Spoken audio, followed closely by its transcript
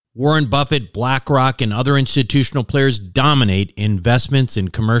Warren Buffett, BlackRock, and other institutional players dominate investments in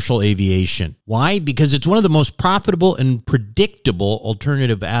commercial aviation. Why? Because it's one of the most profitable and predictable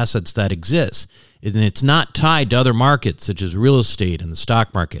alternative assets that exists, and it's not tied to other markets such as real estate and the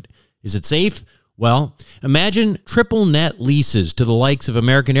stock market. Is it safe? Well, imagine triple net leases to the likes of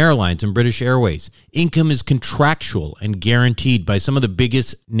American Airlines and British Airways. Income is contractual and guaranteed by some of the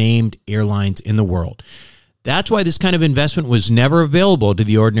biggest named airlines in the world. That's why this kind of investment was never available to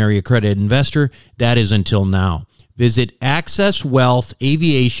the ordinary accredited investor. That is until now. Visit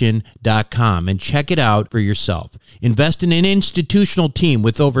accesswealthaviation.com and check it out for yourself. Invest in an institutional team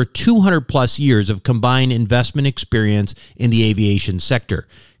with over 200 plus years of combined investment experience in the aviation sector.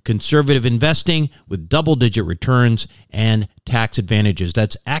 Conservative investing with double-digit returns and tax advantages.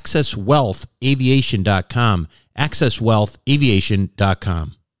 That's accesswealthaviation.com.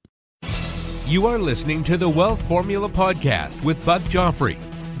 accesswealthaviation.com. You are listening to the Wealth Formula Podcast with Buck Joffrey.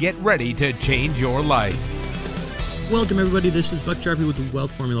 Get ready to change your life. Welcome, everybody. This is Buck Joffrey with the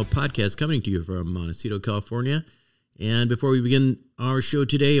Wealth Formula Podcast coming to you from Montecito, California. And before we begin our show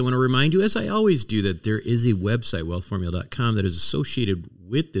today, I want to remind you, as I always do, that there is a website, wealthformula.com, that is associated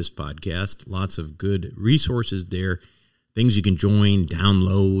with this podcast. Lots of good resources there, things you can join,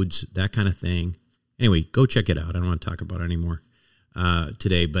 downloads, that kind of thing. Anyway, go check it out. I don't want to talk about it anymore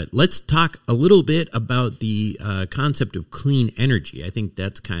today, but let's talk a little bit about the concept of clean energy. I think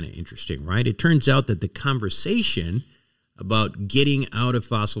that's kind of interesting, right? It turns out that the conversation about getting out of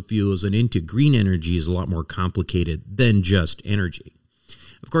fossil fuels and into green energy is a lot more complicated than just energy.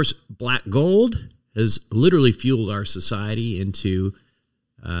 Of course, black gold has literally fueled our society into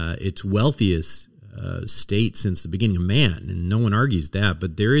its wealthiest state since the beginning of man, and no one argues that,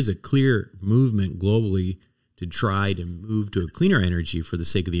 but there is a clear movement globally to try to move to a cleaner energy for the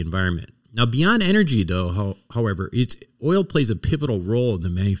sake of the environment. Now, beyond energy, though, however, oil plays a pivotal role in the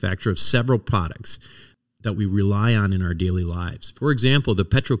manufacture of several products that we rely on in our daily lives. For example, the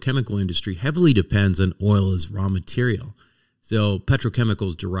petrochemical industry heavily depends on oil as raw material. So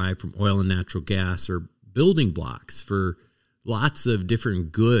petrochemicals derived from oil and natural gas are building blocks for lots of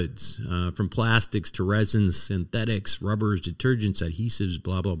different goods, from plastics to resins, synthetics, rubbers, detergents, adhesives,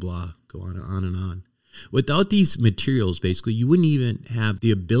 blah, blah, blah, go on and on. Without these materials, basically, you wouldn't even have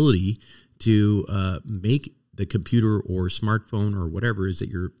the ability to make the computer or smartphone or whatever it is that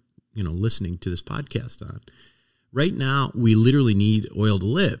you're listening to this podcast on. Right now, we literally need oil to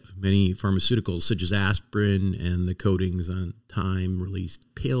live. Many pharmaceuticals, such as aspirin and the coatings on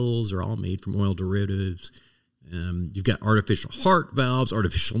time-released pills, are all made from oil derivatives. You've got artificial heart valves,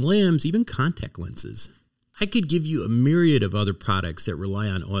 artificial limbs, even contact lenses. I could give you a myriad of other products that rely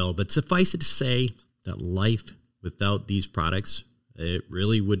on oil, but suffice it to say that life without these products, it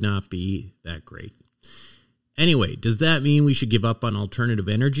really would not be that great. Anyway, does that mean we should give up on alternative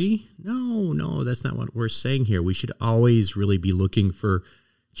energy? No, that's not what we're saying here. We should always really be looking for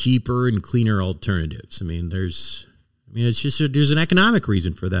cheaper and cleaner alternatives. There's an economic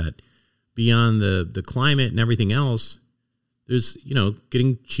reason for that. Beyond the climate and everything else, there's,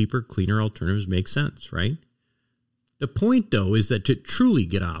 getting cheaper, cleaner alternatives makes sense, right? The point, though, is that to truly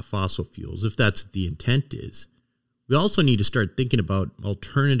get off fossil fuels, if that's the intent is, we also need to start thinking about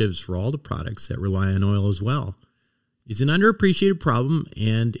alternatives for all the products that rely on oil as well. It's an underappreciated problem,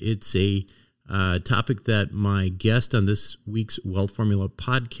 and it's a topic that my guest on this week's Wealth Formula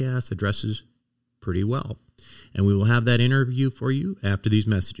podcast addresses pretty well. And we will have that interview for you after these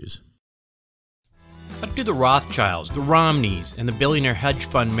messages. What do the Rothschilds, the Romneys, and the billionaire hedge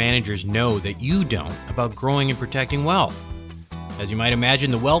fund managers know that you don't about growing and protecting wealth? As you might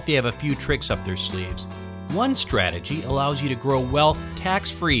imagine, the wealthy have a few tricks up their sleeves. One strategy allows you to grow wealth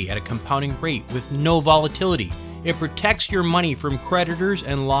tax-free at a compounding rate with no volatility. It protects your money from creditors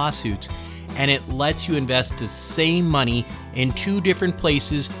and lawsuits, and it lets you invest the same money in two different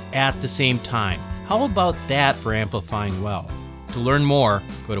places at the same time. How about that for amplifying wealth? To learn more,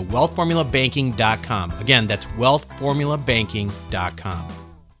 go to wealthformulabanking.com. Again, that's wealthformulabanking.com.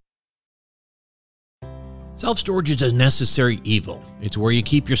 Self-storage is a necessary evil. It's where you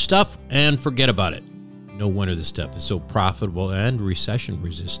keep your stuff and forget about it. No wonder this stuff is so profitable and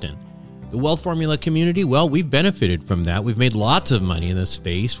recession-resistant. The Wealth Formula community, well, we've benefited from that. We've made lots of money in this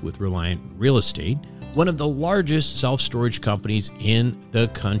space with Reliant Real Estate, one of the largest self-storage companies in the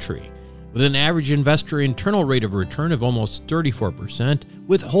country. With an average investor internal rate of return of almost 34%,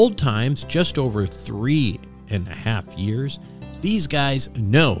 with hold times just over 3.5 years, these guys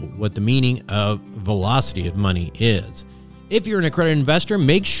know what the meaning of velocity of money is. If you're an accredited investor,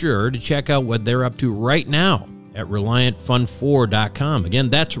 make sure to check out what they're up to right now at ReliantFund4.com. Again,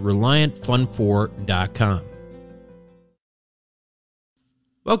 that's ReliantFund4.com.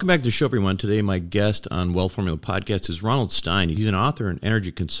 Welcome back to the show, everyone. Today, my guest on Wealth Formula Podcast is Ronald Stein. He's an author and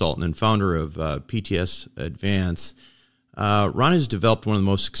energy consultant and founder of PTS Advance. Ron has developed one of the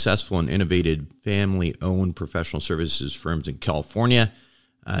most successful and innovative family-owned professional services firms in California.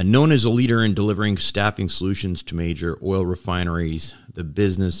 Known as a leader in delivering staffing solutions to major oil refineries, the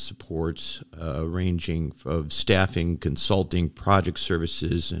business supports ranging of staffing, consulting, project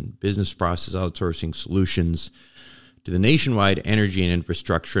services, and business process outsourcing solutions to the nationwide energy and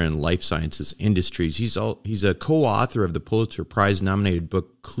infrastructure and life sciences industries. He's a co-author of the Pulitzer Prize-nominated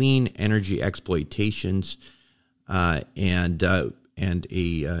book Clean Energy Exploitations, and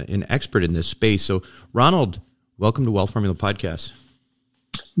an expert in this space. So, Ronald, welcome to Wealth Formula Podcast.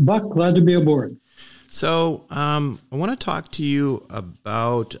 Buck, glad to be aboard. So I want to talk to you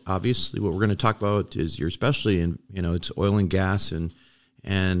about, obviously, what we're going to talk about is your specialty in, it's oil and gas and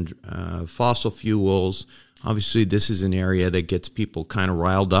fossil fuels. Obviously, this is an area that gets people kind of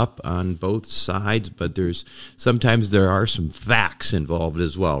riled up on both sides, but sometimes there are some facts involved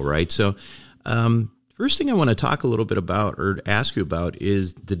as well, right? So first thing I want to talk a little bit about or ask you about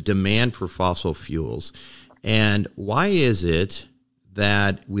is the demand for fossil fuels. And why is it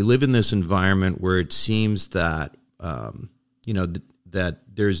that we live in this environment where it seems that, that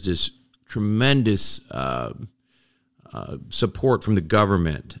there's this tremendous support from the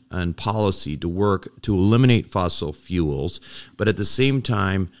government and policy to work to eliminate fossil fuels, but at the same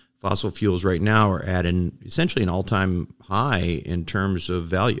time, fossil fuels right now are at essentially an all-time high in terms of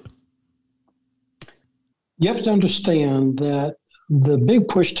value? You have to understand that the big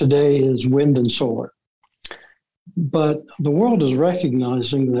push today is wind and solar. But the world is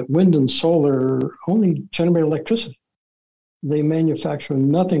recognizing that wind and solar only generate electricity. They manufacture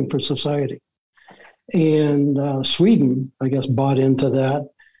nothing for society. And Sweden, I guess, bought into that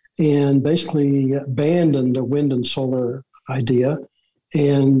and basically abandoned the wind and solar idea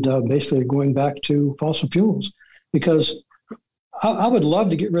and basically going back to fossil fuels. Because I would love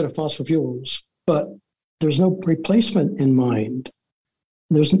to get rid of fossil fuels, but there's no replacement in mind.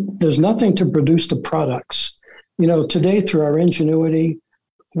 There's nothing to produce the products. Today through our ingenuity,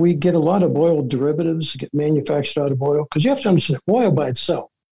 we get a lot of oil derivatives that get manufactured out of oil. Because you have to understand, oil by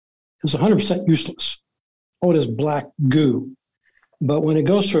itself is 100% useless. It is black goo. But when it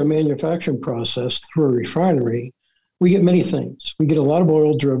goes through a manufacturing process through a refinery, we get many things. We get a lot of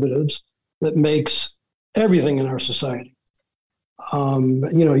oil derivatives that makes everything in our society.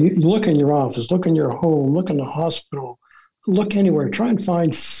 You look in your office, look in your home, look in the hospital, look anywhere, try and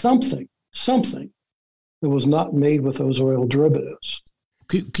find something that was not made with those oil derivatives.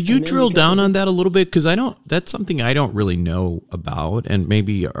 Could you drill down on that a little bit? Because that's something I don't really know about, and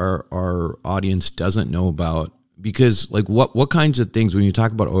maybe our audience doesn't know about. Because what kinds of things, when you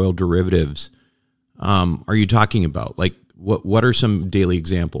talk about oil derivatives, are you talking about? Like what are some daily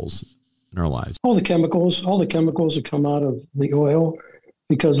examples in our lives? All the chemicals that come out of the oil,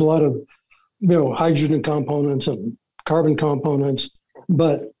 because a lot of hydrogen components and carbon components,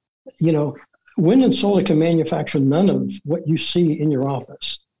 but wind and solar can manufacture none of what you see in your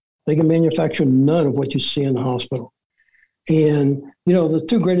office. They can manufacture none of what you see in the hospital. And, the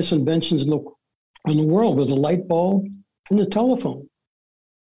two greatest inventions in the world were the light bulb and the telephone.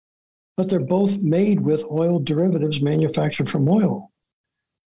 But they're both made with oil derivatives manufactured from oil.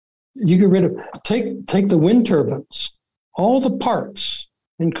 You get rid of, take the wind turbines. All the parts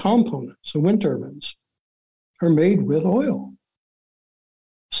and components of wind turbines are made with oil.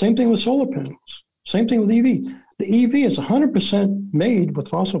 Same thing with solar panels. Same thing with EV. The EV is 100% made with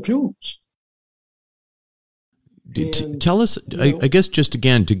fossil fuels. Tell us, I guess, just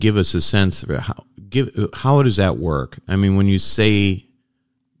again to give us a sense of how does that work? I mean, when you say,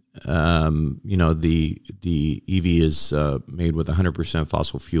 the EV is made with 100%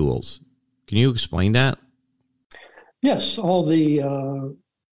 fossil fuels, can you explain that? Yes, all the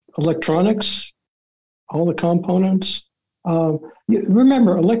electronics, all the components.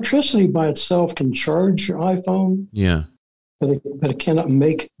 Remember, electricity by itself can charge your iPhone. Yeah. But it cannot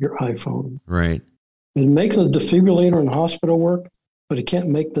make your iPhone. Right. It makes the defibrillator in the hospital work, but it can't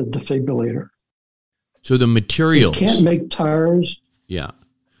make the defibrillator. So the materials. It can't make tires. Yeah.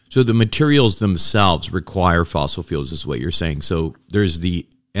 So the materials themselves require fossil fuels, is what you're saying. So there's the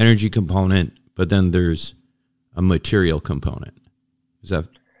energy component, but then there's a material component. Is that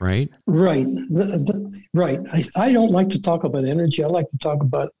right? Right. Right. I don't like to talk about energy. I like to talk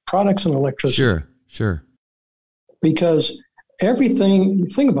about products and electricity. Sure. Because everything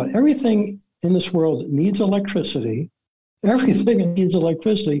in this world that needs electricity, everything that needs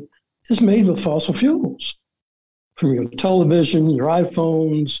electricity is made with fossil fuels. From your television, your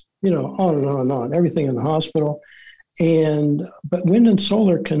iPhones, on and on and on, everything in the hospital. But wind and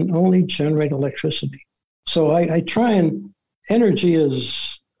solar can only generate electricity. So I try and energy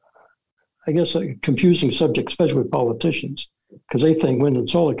is, I guess, a confusing subject, especially with politicians, because they think wind and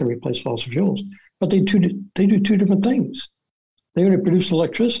solar can replace fossil fuels, but they do two different things. They only produce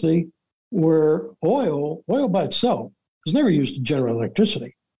electricity where oil by itself is never used to generate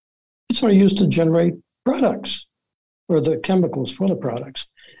electricity. It's only used to generate products or the chemicals for the products.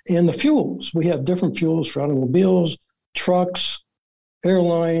 And the fuels, we have different fuels for automobiles, trucks,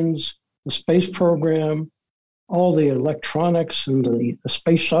 airlines, the space program, all the electronics and the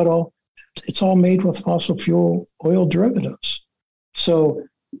space shuttle. It's all made with fossil fuel oil derivatives. So,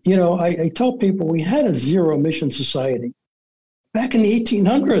 I tell people we had a zero emission society. Back in the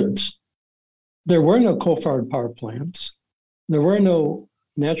 1800s, there were no coal-fired power plants. There were no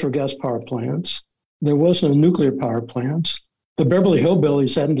natural gas power plants. There was no nuclear power plants. The Beverly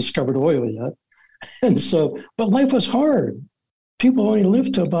Hillbillies hadn't discovered oil yet. And so, but life was hard. People only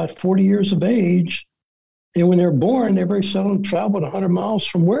lived to about 40 years of age. And when they were born, they very seldom traveled 100 miles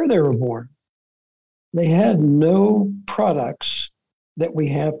from where they were born. They had no products that we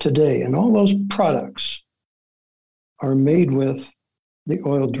have today. And all those products are made with the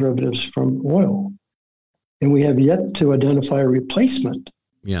oil derivatives from oil. And we have yet to identify a replacement.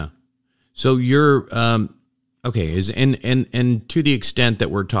 Yeah. So you're, okay. And to the extent that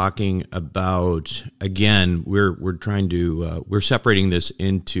we're talking about, again, we're trying to, we're separating this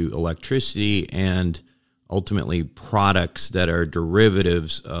into electricity and ultimately products that are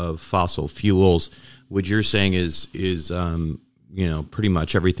derivatives of fossil fuels. What you're saying is pretty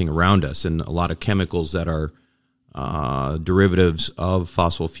much everything around us, and a lot of chemicals that are derivatives of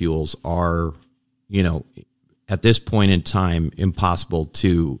fossil fuels are, at this point in time, impossible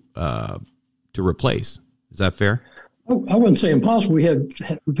to replace. Is that fair? I wouldn't say impossible.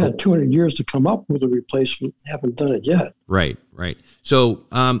 We've had 200 years to come up with a replacement. Haven't done it yet. Right. So,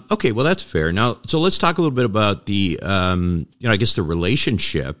 okay, well, that's fair. Now, so let's talk a little bit about the, I guess the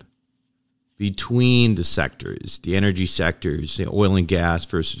relationship between the sectors, the energy sectors, the oil and gas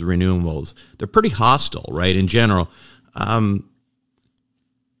versus renewables. They're pretty hostile, right, in general.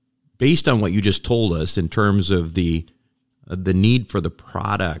 Based on what you just told us in terms of the need for the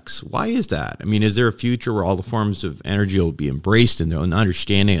products, why is that? I mean, is there a future where all the forms of energy will be embraced and an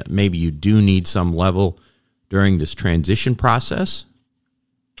understanding that maybe you do need some level during this transition process?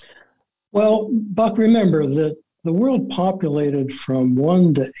 Well, Buck, remember that the world populated from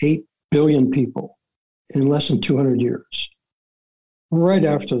 1 to 8 billion people in less than 200 years, right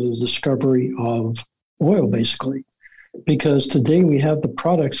after the discovery of oil, basically, because today we have the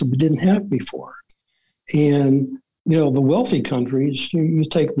products that we didn't have before. And, the wealthy countries, you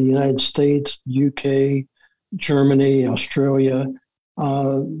take the United States, UK, Germany, Australia,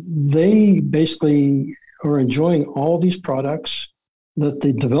 they basically are enjoying all these products that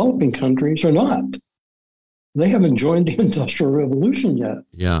the developing countries are not. They haven't joined the Industrial Revolution yet.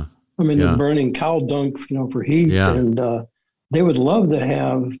 Yeah. I mean, they're burning cow dung, for heat, and they would love to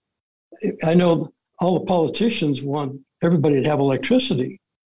have. I know all the politicians want everybody to have electricity,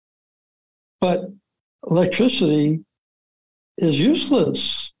 but electricity is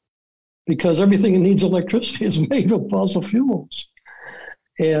useless because everything that needs electricity is made of fossil fuels,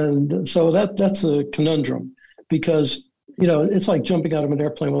 and so that's a conundrum. Because it's like jumping out of an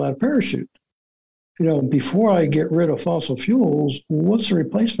airplane without a parachute. Before I get rid of fossil fuels, what's the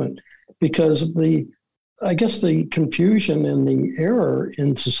replacement? Because I guess the confusion and the error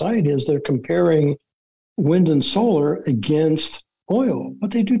in society is they're comparing wind and solar against oil,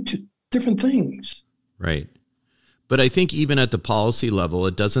 but they do two different things. Right. But I think even at the policy level,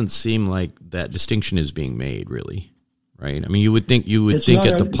 it doesn't seem like that distinction is being made, really. Right. I mean, you would think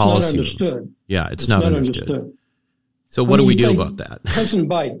at the policy level. Yeah, it's not understood. So what do we do about that? President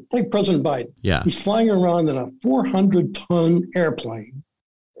Biden. Yeah. He's flying around in a 400-ton airplane,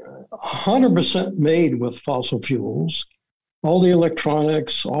 100% made with fossil fuels, all the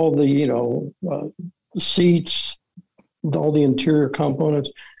electronics, all the, seats, all the interior components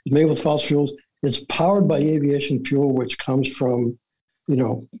is made with fossil fuels. It's powered by aviation fuel, which comes from,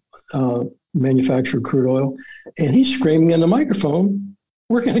 manufactured crude oil. And he's screaming in the microphone,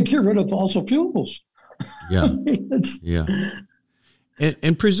 we're going to get rid of fossil fuels. Yeah.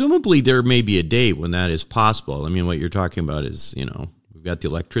 And presumably there may be a day when that is possible. I mean, what you're talking about is, we've got the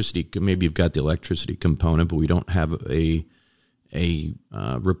electricity, maybe you've got the electricity component, but we don't have a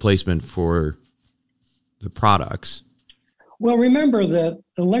replacement for the products. Well, remember that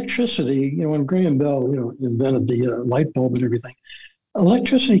electricity, when Graham Bell, invented the light bulb and everything,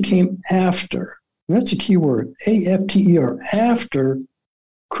 electricity came after, and that's a key word, AFTER, after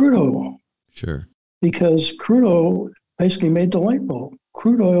crude oil. Sure. because crude oil basically made the light bulb.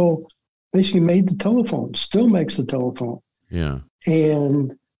 Crude oil basically made the telephone, still makes the telephone. Yeah.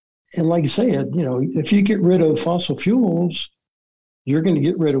 And like I say, if you get rid of fossil fuels, you're going to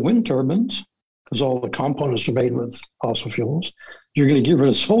get rid of wind turbines because all the components are made with fossil fuels. You're going to get rid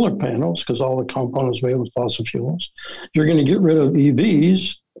of solar panels because all the components are made with fossil fuels. You're going to get rid of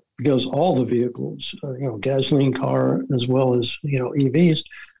EVs because all the vehicles, gasoline car as well as, EVs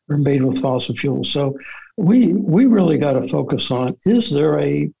are made with fossil fuels. So we really got to focus on, is there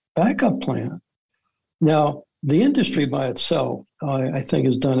a backup plan? Now, the industry by itself, I think,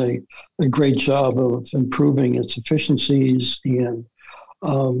 has done a great job of improving its efficiencies. And,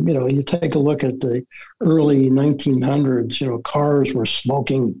 you take a look at the early 1900s, cars were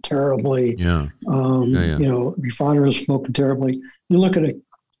smoking terribly. Yeah. Refineries smoking terribly. You look at a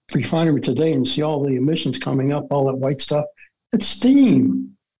refinery today and see all the emissions coming up, all that white stuff. It's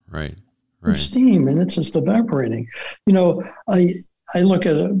steam. Right. It's steam, and it's just evaporating. I look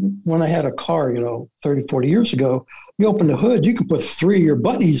at it when I had a car, 30, 40 years ago, you open the hood, you can put 3 of your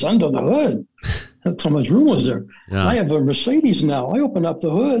buddies under the hood. That's how much room was there. Yeah. I have a Mercedes now. I open up the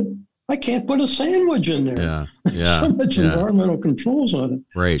hood, I can't put a sandwich in there. Yeah. So much environmental controls on it.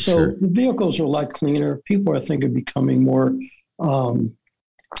 Right. So sure. the vehicles are a lot cleaner. People, I think, are becoming more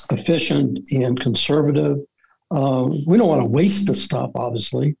efficient and conservative. We don't want to waste the stuff,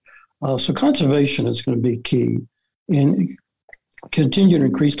 obviously. So conservation is going to be key. And continue to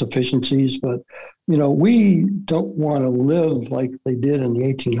increase efficiencies, but we don't want to live like they did in the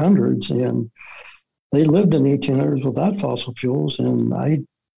 1800s, and they lived in the 1800s without fossil fuels, and I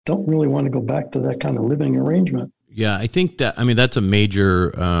don't really want to go back to that kind of living arrangement. Yeah, I think that's a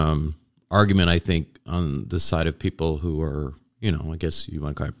major argument, I think, on the side of people who are, I guess you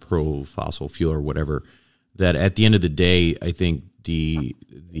want to call it pro fossil fuel or whatever, that at the end of the day, I think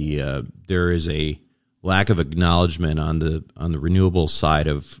there is a lack of acknowledgement on the renewable side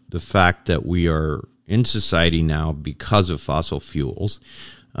of the fact that we are in society now because of fossil fuels.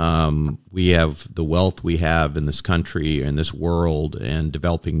 We have the wealth we have in this country and this world and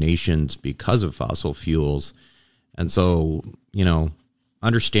developing nations because of fossil fuels. And so,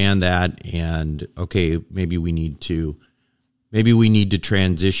 understand that, and okay, maybe we need to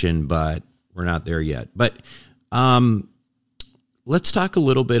transition, but we're not there yet. But let's talk a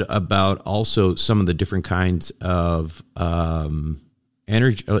little bit about also some of the different kinds of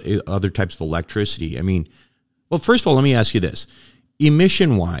energy, other types of electricity. First of all, let me ask you this.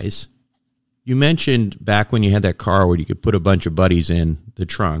 Emission-wise, you mentioned back when you had that car where you could put a bunch of buddies in the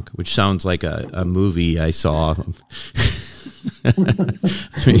trunk, which sounds like a movie I saw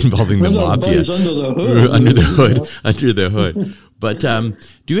involving the mafia. Under the hood. But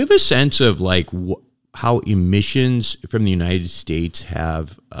do you have a sense of how emissions from the United States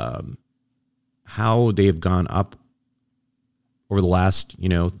have, how they have gone up over the last,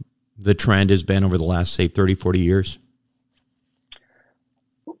 the trend has been over the last, say, 30, 40 years?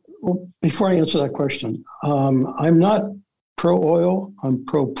 Well, before I answer that question, I'm not pro-oil, I'm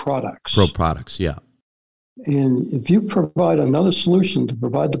pro-products. Pro-products, yeah. And if you provide another solution to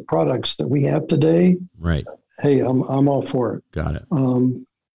provide the products that we have today, right? Hey, I'm all for it. Got it.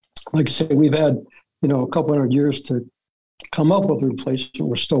 Like I said, we've had a couple hundred years to come up with a replacement.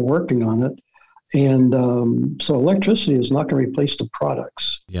 We're still working on it. And so electricity is not going to replace the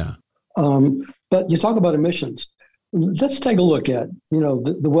products. Yeah. But you talk about emissions. Let's take a look at,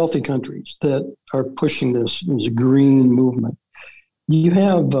 the wealthy countries that are pushing this green movement. You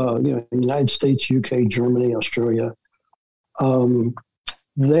have, the United States, UK, Germany, Australia.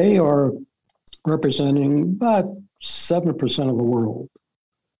 They are representing about 7% of the world.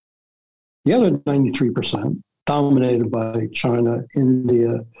 The other 93%, dominated by China,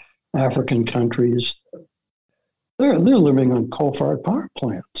 India, African countries, they're living on coal-fired power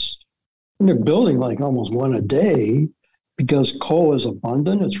plants. And they're building almost one a day because coal is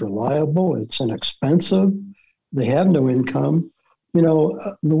abundant, it's reliable, it's inexpensive. They have no income. The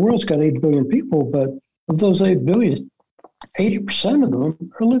world's got 8 billion people, but of those 8 billion, 80% of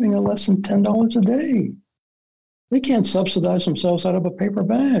them are living on less than $10 a day. They can't subsidize themselves out of a paper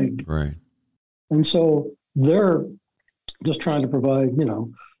bag. Right. And so they're just trying to provide,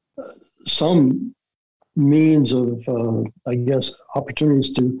 some means of,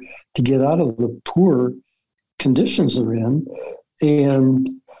 opportunities to get out of the poor conditions they're in. And,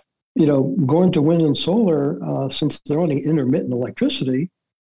 going to wind and solar, since they're only intermittent electricity,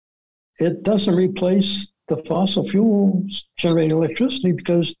 it doesn't replace the fossil fuels generating electricity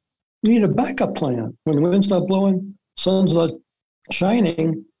because you need a backup plan. When the wind's not blowing, sun's not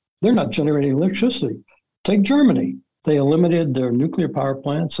shining, they're not generating electricity. Take Germany. They eliminated their nuclear power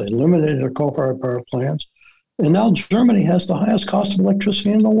plants. They eliminated their coal-fired power plants. And now Germany has the highest cost of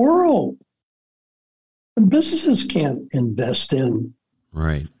electricity in the world. And businesses can't invest in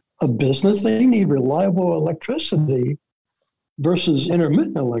a business. They need reliable electricity versus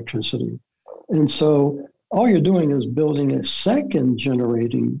intermittent electricity. And so all you're doing is building a second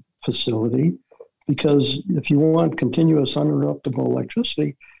generating facility, because if you want continuous uninterruptible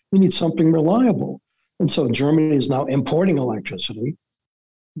electricity, you need something reliable. And so Germany is now importing electricity,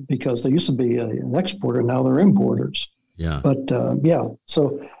 because they used to be an exporter, now they're importers. Yeah. But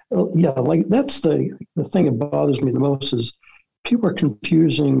like that's the thing that bothers me the most is people are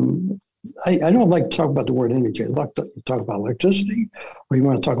confusing. I don't like to talk about the word energy. I like to talk about electricity, or you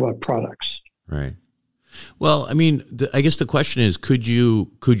want to talk about products. Right. Well, I mean, I guess the question is, could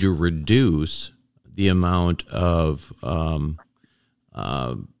you reduce the amount of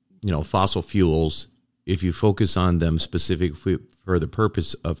fossil fuels if you focus on them specifically for the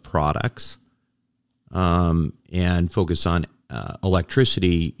purpose of products, and focus on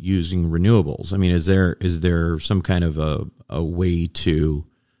electricity using renewables? I mean, is there some kind of a way to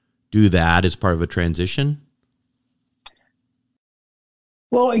do that as part of a transition?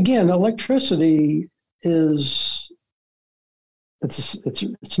 Well, again, electricity it's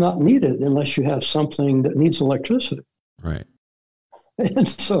not needed unless you have something that needs electricity. Right. And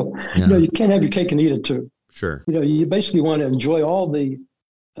so, you can't have your cake and eat it too. Sure. You basically want to enjoy all the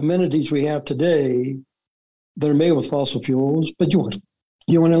amenities we have today that are made with fossil fuels, but you want to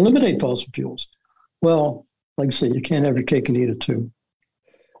eliminate fossil fuels. Well, like I said, you can't have your cake and eat it too.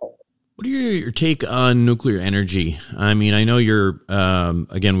 What are your take on nuclear energy? I mean, I know you're,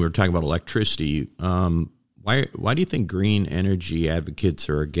 again, we were talking about electricity. Why do you think green energy advocates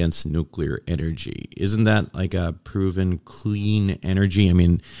are against nuclear energy? Isn't that like a proven clean energy? I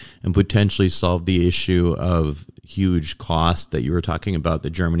mean, and potentially solve the issue of huge cost that you were talking about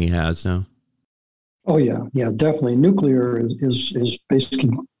that Germany has now? Oh, yeah, definitely. Nuclear is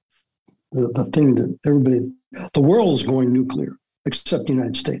basically the thing that the world is going nuclear, except the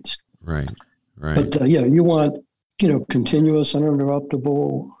United States. Right. But you want, continuous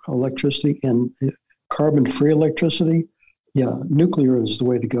uninterruptible electricity and carbon-free electricity. Yeah, nuclear is the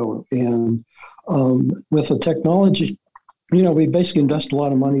way to go. And with the technology, we basically invest a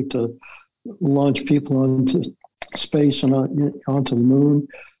lot of money to launch people into space and onto the moon.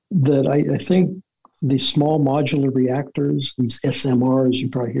 That I think the small modular reactors, these SMRs you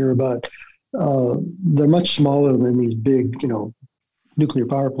probably hear about, they're much smaller than these big, nuclear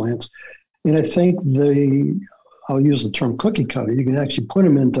power plants. And I think I'll use the term cookie cutter. You can actually put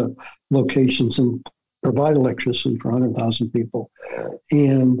them into locations and provide electricity for 100,000 people.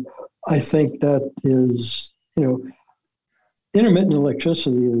 And I think that is, intermittent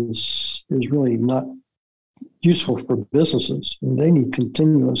electricity is really not useful for businesses. And they need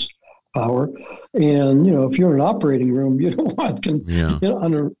continuous power. And, if you're in an operating room, you don't want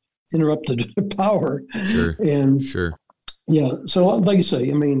uninterrupted power. Sure. And sure. Yeah. So like you say,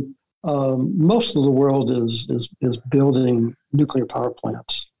 I mean, most of the world is building nuclear power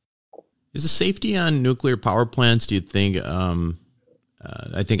plants. Is the safety on nuclear power plants, do you think, I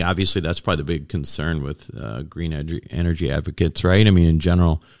think obviously that's probably the big concern with green energy advocates, right? I mean, in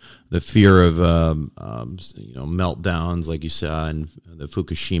general, the fear of, meltdowns like you saw in the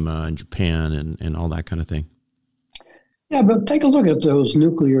Fukushima in Japan and all that kind of thing. Yeah, but take a look at those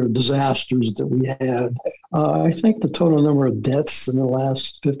nuclear disasters that we had. I think the total number of deaths in the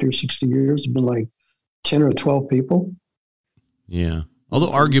last 50 or 60 years have been like 10 or 12 people. Yeah.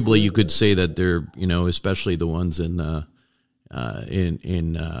 Although arguably you could say that they're, especially the ones in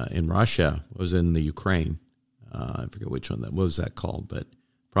Russia, was in the Ukraine. I forget which one what was that called, but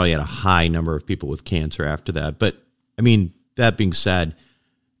probably had a high number of people with cancer after that. But I mean, that being said,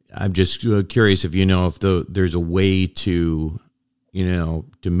 I'm just curious if if there's a way to, to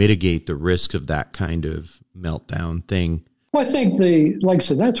mitigate the risks of that kind of meltdown thing. Well, I think like I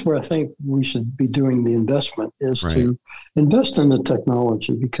said, that's where I think we should be doing the investment is to invest in the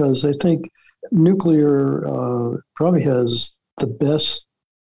technology, because I think nuclear probably has the best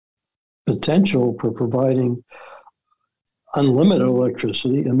potential for providing unlimited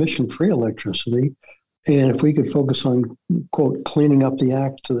electricity, emission-free electricity. And if we could focus on, quote, cleaning up the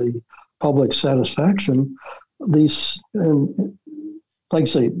act to the public satisfaction, and like I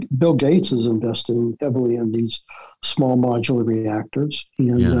say, Bill Gates is investing heavily in these small modular reactors.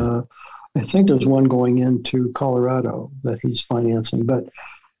 And I think there's one going into Colorado that he's financing. But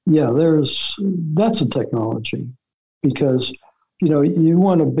that's a technology, because, you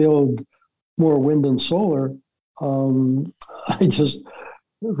want to build more wind and solar.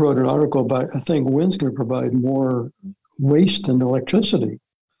 wrote an article about, I think wind's going to provide more waste than electricity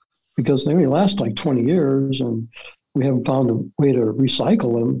because they only last like 20 years and we haven't found a way to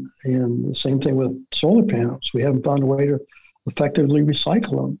recycle them. And the same thing with solar panels. We haven't found a way to effectively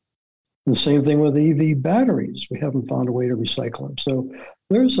recycle them. And the same thing with EV batteries. We haven't found a way to recycle them. So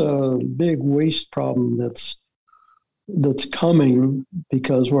there's a big waste problem that's coming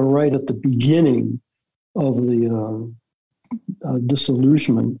because we're right at the beginning of the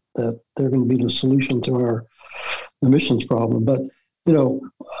disillusionment that they're going to be the solution to our emissions problem. But,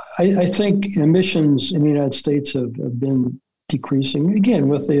 I think emissions in the United States have been decreasing, again,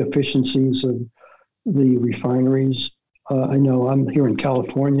 with the efficiencies of the refineries. I know I'm here in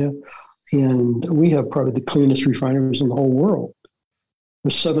California, and we have probably the cleanest refineries in the whole world.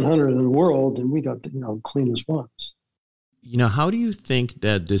 There's 700 in the world, and we got the cleanest ones. How do you think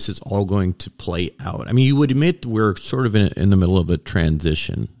that this is all going to play out? I mean, you would admit we're sort of in the middle of a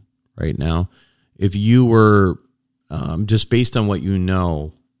transition right now. If you were just based on what you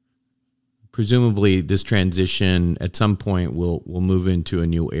know, presumably this transition at some point will move into a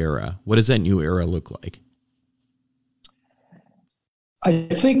new era. What does that new era look like? I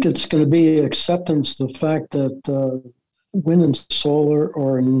think it's going to be acceptance of the fact that wind and solar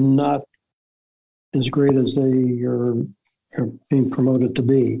are not as great as they are being promoted to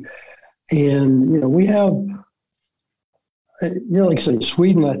be. And, we have, like I say,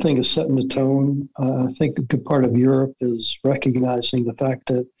 Sweden, I think, is setting the tone. I think a good part of Europe is recognizing the fact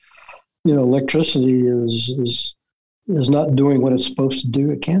that, electricity is not doing what it's supposed to do.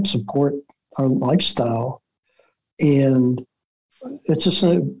 It can't support our lifestyle. And it's just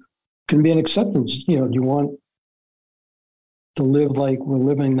can be an acceptance. Do you want to live like we're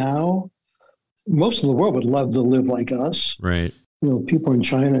living now? Most of the world would love to live like us. Right. People in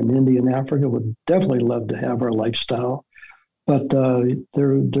China and India and Africa would definitely love to have our lifestyle, but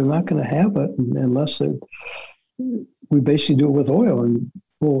they're not going to have it unless we basically do it with oil. And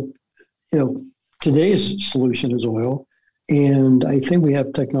today's solution is oil, and I think we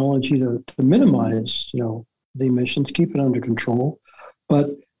have technology to minimize the emissions, keep it under control, but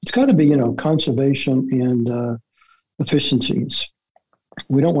it's got to be conservation and efficiencies.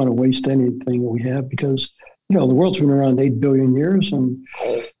 We don't want to waste anything that we have because, the world's been around 8 billion years and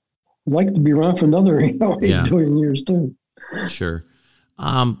I'd like to be around for another 8 billion years too. Sure.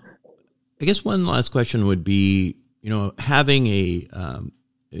 I guess one last question would be, having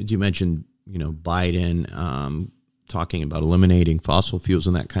as you mentioned, Biden talking about eliminating fossil fuels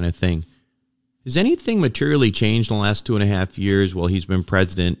and that kind of thing. Has anything materially changed in the last 2.5 years while he's been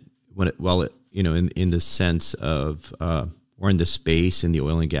president? In the sense of or in the space in the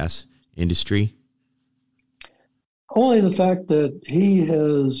oil and gas industry? Only the fact that he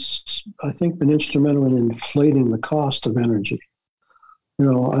has, I think, been instrumental in inflating the cost of energy.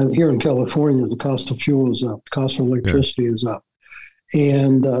 Here in California, the cost of fuel is up, the cost of electricity is up.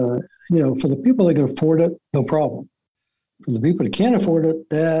 And, for the people that can afford it, no problem. For the people that can't afford it,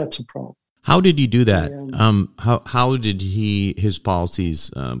 that's a problem. How did he do that? How did his policies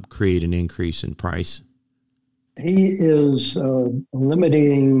create an increase in price? He is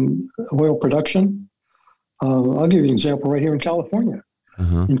limiting oil production. I'll give you an example right here in California.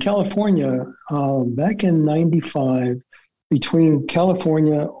 Uh-huh. In California, back in 95, between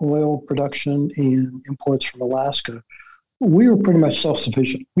California oil production and imports from Alaska, we were pretty much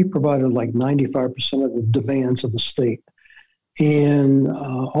self-sufficient. We provided like 95% of the demands of the state. And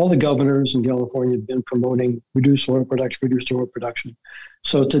all the governors in California have been promoting reduced oil production.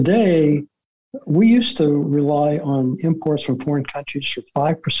 So today, we used to rely on imports from foreign countries for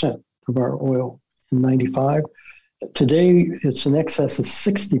 5% of our oil in 95. Today, it's in excess of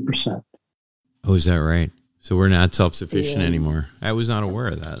 60%. Oh, is that right? So we're not self-sufficient anymore. I was not aware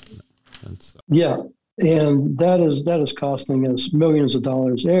of that. Yeah, and that is costing us millions of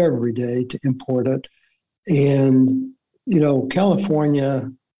dollars every day to import it. And, California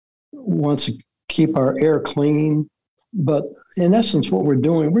wants to keep our air clean. But in essence, what we're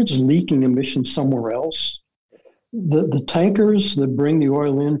doing, we're just leaking emissions somewhere else. The tankers that bring the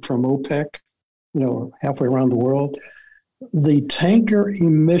oil in from OPEC, halfway around the world, the tanker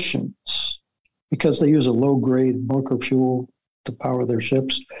emissions, because they use a low-grade bunker fuel to power their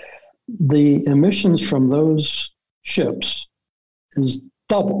ships, the emissions from those ships is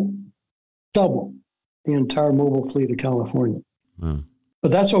double the entire mobile fleet of California. Wow. But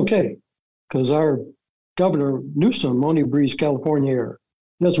that's okay, because our Governor Newsom only breathes California air.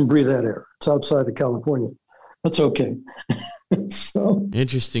 He doesn't breathe that air. It's outside of California. That's okay. So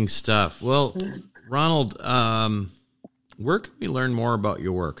interesting stuff. Well, Ronald, where can we learn more about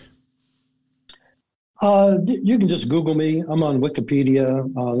your work? You can just Google me. I'm on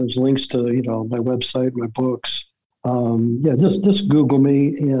Wikipedia. There's links to my website, my books. Just Google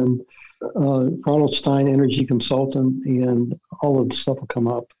me and Ronald Stein, Energy Consultant, and all of the stuff will come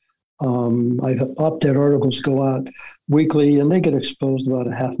up. I have op-ed articles go out weekly, and they get exposed to about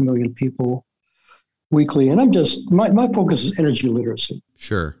 500,000 people weekly. And I'm just my focus is energy literacy.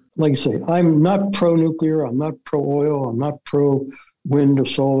 Sure. Like I say, I'm not pro-nuclear. I'm not pro-oil. I'm not pro-wind or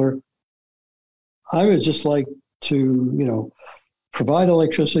solar. I would just like to, provide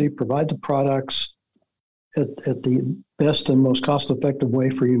electricity, provide the products at the best and most cost-effective way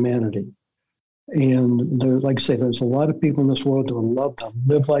for humanity. And like I say, there's a lot of people in this world that would love to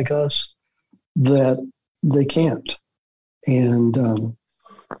live like us that they can't. And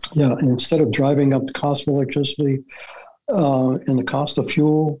instead of driving up the cost of electricity and the cost of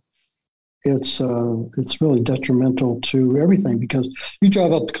fuel, it's really detrimental to everything, because you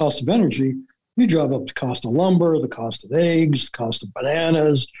drive up the cost of energy, you drive up the cost of lumber, the cost of eggs, the cost of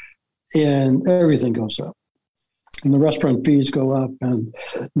bananas, and everything goes up. And the restaurant fees go up, and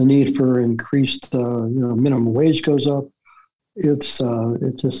the need for increased, minimum wage goes up. It's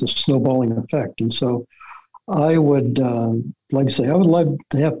just a snowballing effect. And so I would, like I say, I would love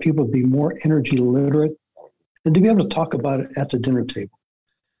to have people be more energy literate and to be able to talk about it at the dinner table.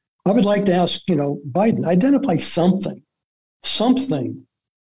 I would like to ask, Biden, identify something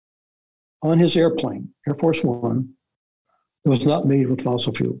on his airplane, Air Force One, that was not made with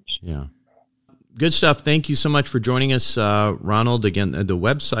fossil fuels. Yeah. Good stuff. Thank you so much for joining us, Ronald. Again, the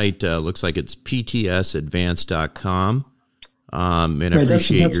website looks like it's ptsadvance.com. And I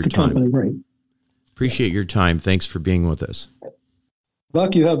appreciate that's your the time. Company, right. Appreciate your time. Thanks for being with us.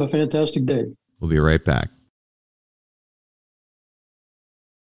 Buck, you have a fantastic day. We'll be right back.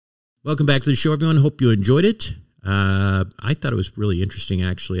 Welcome back to the show, everyone. Hope you enjoyed it. I thought it was really interesting,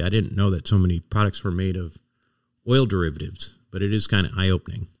 actually. I didn't know that so many products were made of oil derivatives, but it is kind of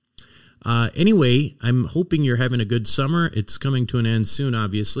eye-opening. Anyway, I'm hoping you're having a good summer. It's coming to an end soon,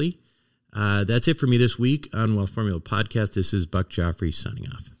 obviously. That's it for me this week on Wealth Formula Podcast. This is Buck Joffrey signing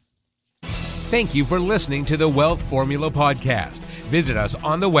off. Thank you for listening to the Wealth Formula Podcast. Visit us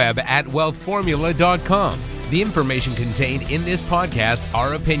on the web at wealthformula.com. The information contained in this podcast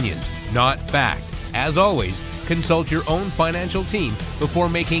are opinions, not fact. As always, consult your own financial team before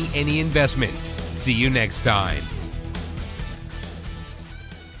making any investment. See you next time.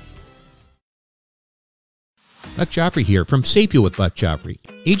 Buck Joffrey here from Sapio with Buck Joffrey.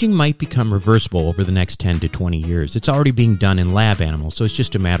 Aging might become reversible over the next 10 to 20 years. It's already being done in lab animals, so it's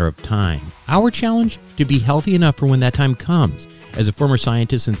just a matter of time. Our challenge? To be healthy enough for when that time comes. As a former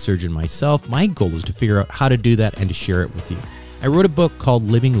scientist and surgeon myself, my goal is to figure out how to do that and to share it with you. I wrote a book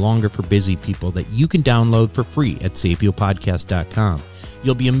called Living Longer for Busy People that you can download for free at sapiopodcast.com.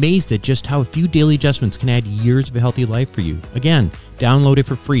 You'll be amazed at just how a few daily adjustments can add years of a healthy life for you. Again, download it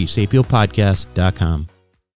for free, sapiopodcast.com.